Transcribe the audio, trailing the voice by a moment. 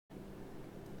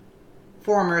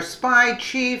Former spy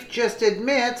chief just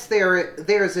admits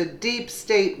there's a deep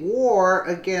state war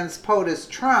against Potus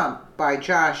Trump by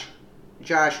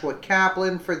Joshua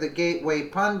Kaplan for the Gateway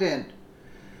Pundit.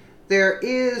 There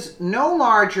is no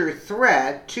larger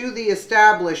threat to the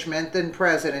establishment than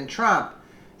President Trump.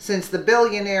 Since the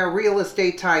billionaire real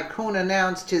estate tycoon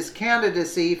announced his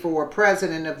candidacy for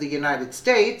President of the United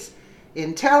States,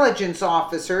 intelligence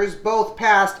officers, both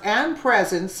past and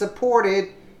present, supported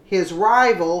his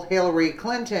rival Hillary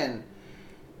Clinton.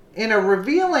 In a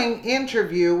revealing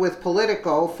interview with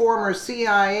Politico, former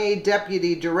CIA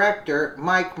Deputy Director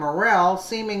Mike Morell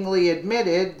seemingly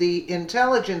admitted the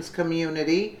intelligence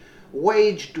community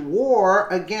waged war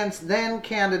against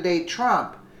then-candidate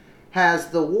Trump. Has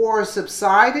the war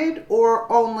subsided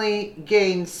or only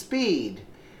gained speed?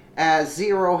 As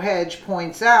Zero Hedge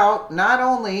points out, not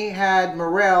only had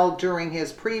Morell during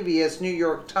his previous New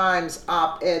York Times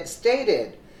op-ed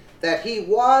stated that he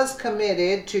was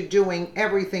committed to doing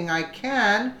everything I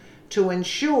can to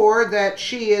ensure that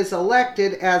she is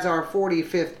elected as our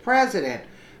 45th president,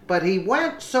 but he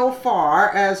went so far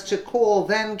as to call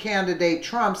then-candidate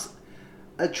Trump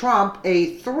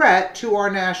a threat to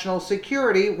our national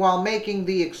security, while making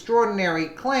the extraordinary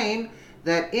claim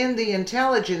that in the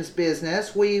intelligence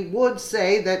business we would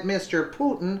say that Mr.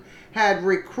 Putin had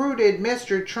recruited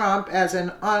Mr. Trump as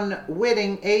an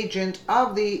unwitting agent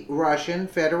of the Russian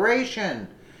Federation.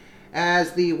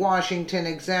 As the Washington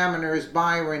Examiner's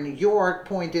Byron York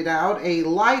pointed out, a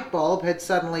light bulb had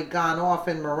suddenly gone off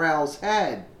in Morell's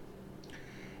head.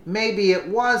 Maybe it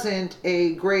wasn't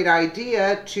a great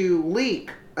idea to leak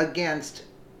against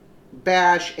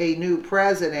bash a new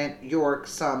president, York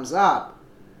sums up.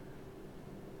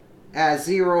 As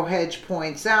Zero Hedge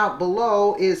points out,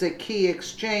 below is a key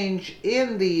exchange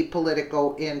in the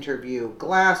Politico interview.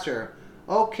 Glasser: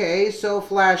 okay, so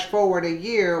flash forward a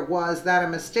year. Was that a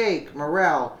mistake?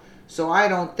 Morell: so I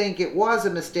don't think it was a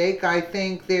mistake. I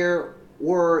think there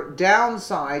were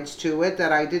downsides to it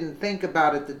that I didn't think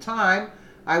about at the time.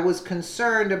 I was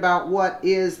concerned about what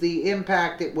is the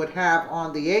impact it would have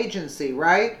on the agency,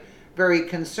 right? Very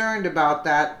concerned about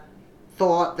that,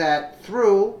 thought that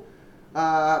through.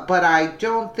 But I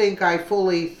don't think I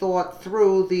fully thought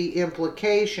through the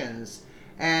implications.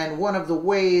 And one of the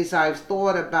ways I've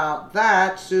thought about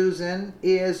that, Susan,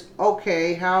 is,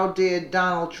 okay, how did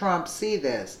Donald Trump see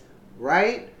this,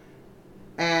 right?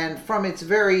 And from it's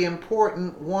very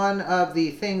important, one of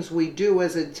the things we do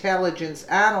as intelligence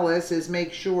analysts is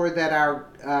make sure that our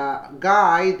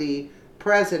guy, the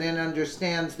president,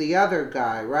 understands the other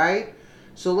guy, right?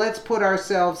 So let's put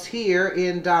ourselves here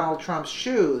in Donald Trump's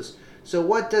shoes. So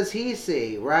what does he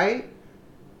see, right?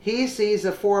 He sees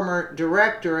a former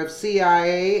director of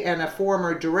CIA and a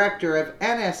former director of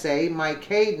NSA, Mike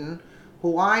Hayden,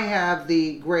 who I have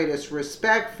the greatest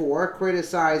respect for,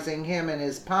 criticizing him and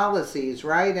his policies,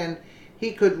 right? And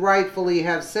he could rightfully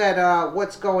have said,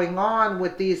 what's going on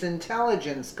with these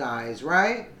intelligence guys,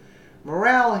 right?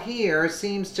 Morell here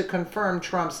seems to confirm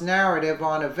Trump's narrative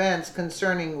on events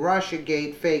concerning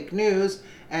Russiagate fake news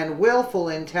and willful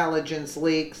intelligence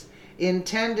leaks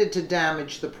intended to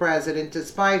damage the president,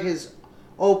 despite his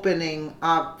opening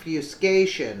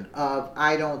obfuscation of,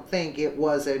 I don't think it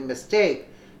was a mistake.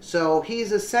 So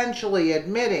he's essentially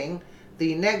admitting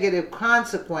the negative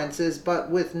consequences, but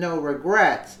with no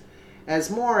regrets. As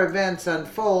more events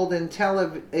unfold,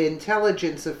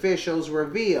 intelligence officials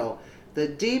reveal the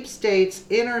deep state's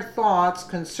inner thoughts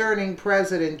concerning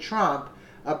President Trump,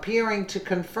 appearing to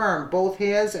confirm both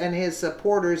his and his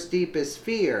supporters' deepest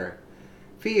fears.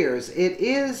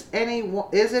 Is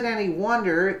it any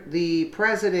wonder the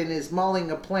president is mulling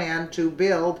a plan to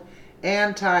build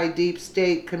anti-deep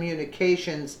state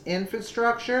communications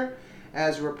infrastructure?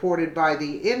 As reported by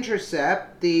The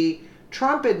Intercept, the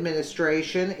Trump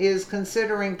administration is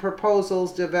considering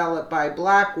proposals developed by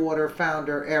Blackwater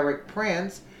founder Eric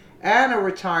Prince and a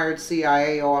retired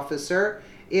CIA officer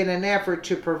in an effort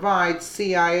to provide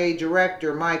CIA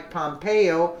Director Mike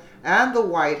Pompeo and the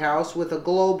White House with a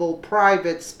global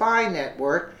private spy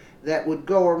network that would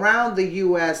go around the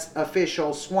U.S.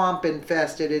 official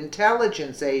swamp-infested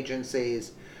intelligence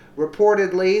agencies.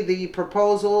 Reportedly, the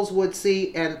proposals would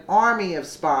see an army of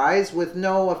spies with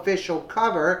no official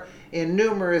cover in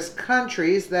numerous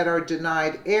countries that are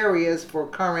denied areas for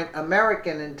current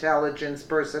American intelligence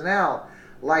personnel,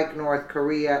 like North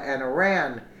Korea and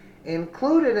Iran.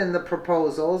 Included in the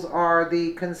proposals are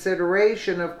the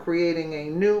consideration of creating a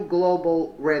new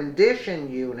global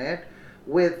rendition unit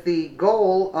with the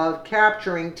goal of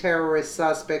capturing terrorist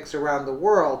suspects around the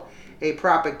world, a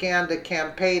propaganda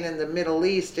campaign in the Middle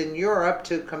East and Europe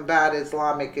to combat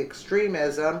Islamic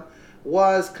extremism,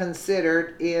 was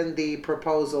considered in the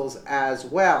proposals as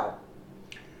well.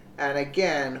 And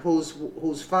again, who's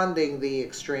funding the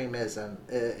extremists?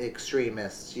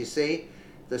 You see,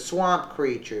 the swamp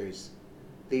creatures,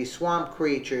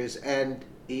 and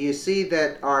you see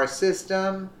that our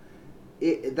system.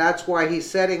 That's why he's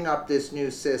setting up this new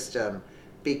system,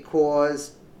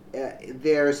 because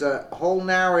there's a whole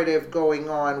narrative going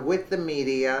on with the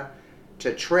media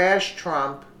to trash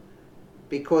Trump,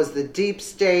 because the deep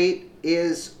state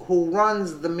is who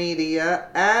runs the media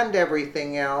and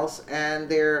everything else, and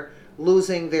they're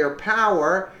losing their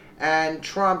power, and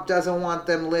Trump doesn't want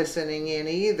them listening in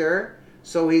either,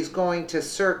 so he's going to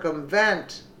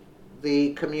circumvent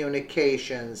the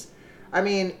communications. I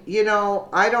mean,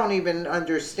 I don't even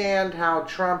understand how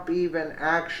Trump even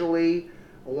actually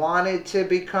wanted to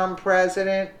become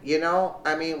president,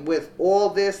 I mean, with all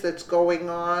this that's going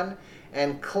on.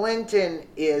 And Clinton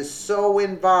is so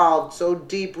involved, so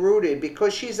deep-rooted,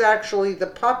 because she's actually the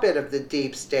puppet of the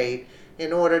deep state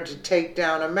in order to take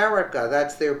down America.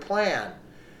 That's their plan.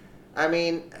 I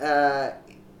mean,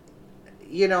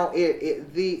 you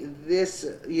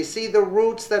see the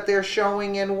roots that they're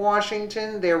showing in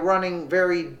Washington? They're running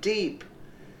very deep.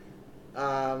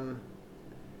 I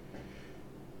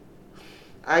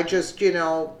just,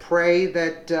 pray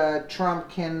that Trump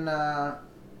can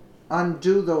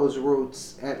undo those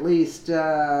roots, at least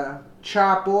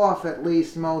chop off at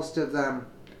least most of them.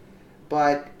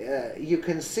 But you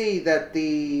can see that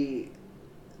there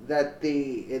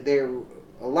are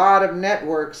a lot of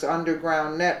networks,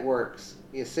 underground networks.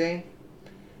 You see,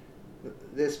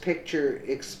 this picture,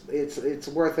 it's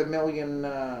worth a million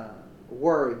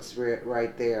words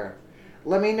right there.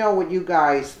 Let me know what you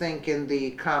guys think in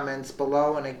the comments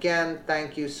below, and again,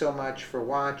 thank you so much for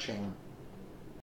watching.